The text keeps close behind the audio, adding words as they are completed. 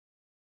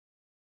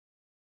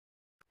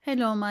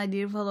Hello my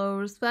dear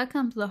followers,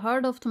 welcome to the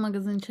Heart of the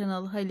Magazine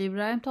channel. Halil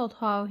Ibrahim told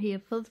how he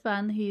felt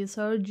when he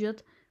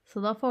searched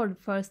Sıla for the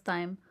first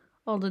time.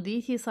 All the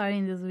details are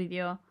in this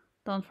video.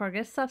 Don't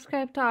forget to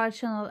subscribe to our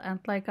channel and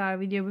like our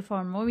video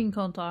before moving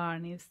on to our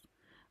news.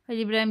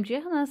 Halil Ibrahim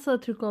Ceyhan and Sıla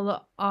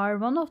Türkoğlu are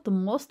one of the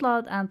most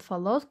loved and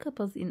followed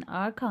couples in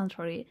our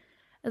country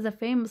as a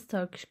famous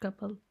Turkish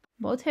couple.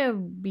 Both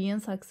have been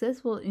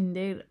successful in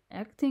their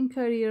acting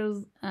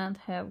careers and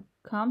have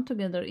come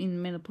together in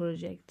many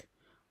projects.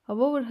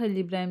 However, Halil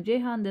Ibrahim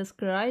Ceyhan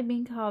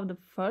describing how the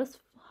first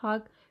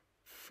hug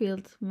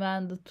felt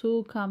when the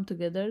two come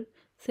together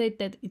said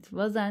that it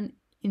was an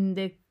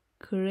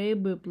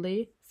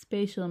indescribably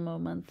special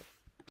moment.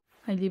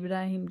 Halil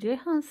Ibrahim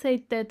Ceyhan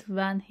said that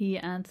when he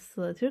and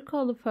Sıla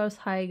Türkoğlu first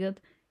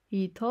hugged,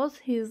 he thought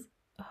his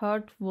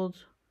heart would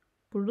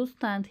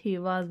burst and he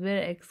was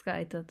very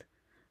excited.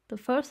 The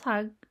first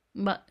hug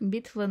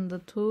between the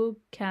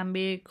two can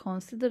be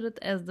considered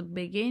as the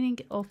beginning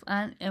of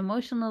an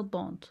emotional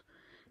bond.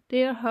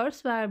 Their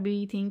hearts were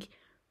beating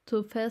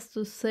too fast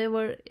to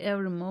savor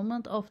every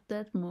moment of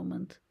that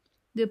moment.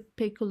 The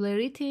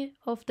peculiarity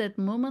of that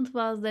moment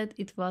was that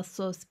it was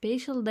so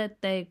special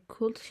that they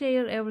could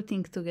share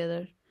everything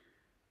together.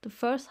 The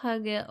first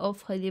hug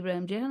of Halil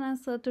Ibrahim Ceyhan and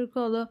Sıla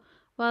Türkoğlu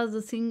was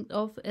the thing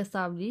of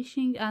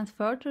establishing and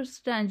further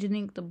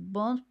strengthening the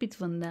bond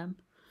between them.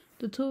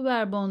 The two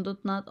were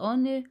bonded not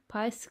only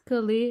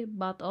physically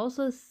but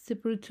also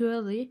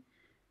spiritually.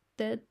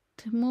 That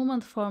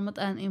moment formed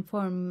an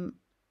important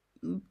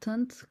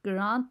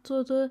ground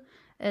to the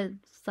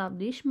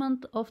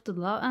establishment of the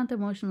love and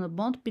emotional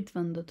bond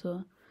between the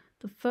two.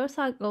 The first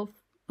hug of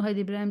Halil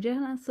Ibrahim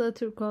Ceyhan and Sıla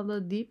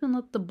Türkoğlu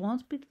deepened the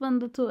bond between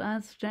the two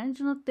and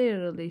strengthened their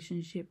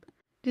relationship.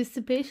 This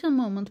special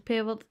moment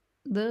paved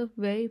the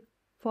way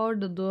for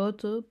the duo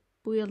to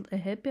build a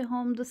happy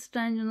home that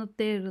strengthened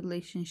their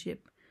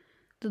relationship.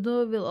 The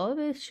duo will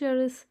always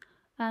cherish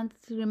and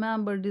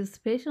remember this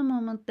special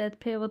moment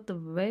that paved the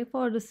way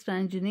for the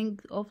strengthening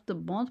of the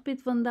bond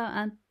between them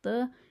and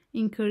the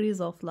increase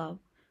of love.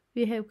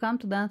 We have come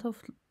to the end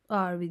of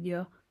our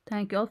video.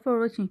 Thank you all for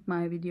watching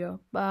my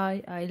video.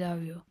 Bye. I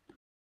love you.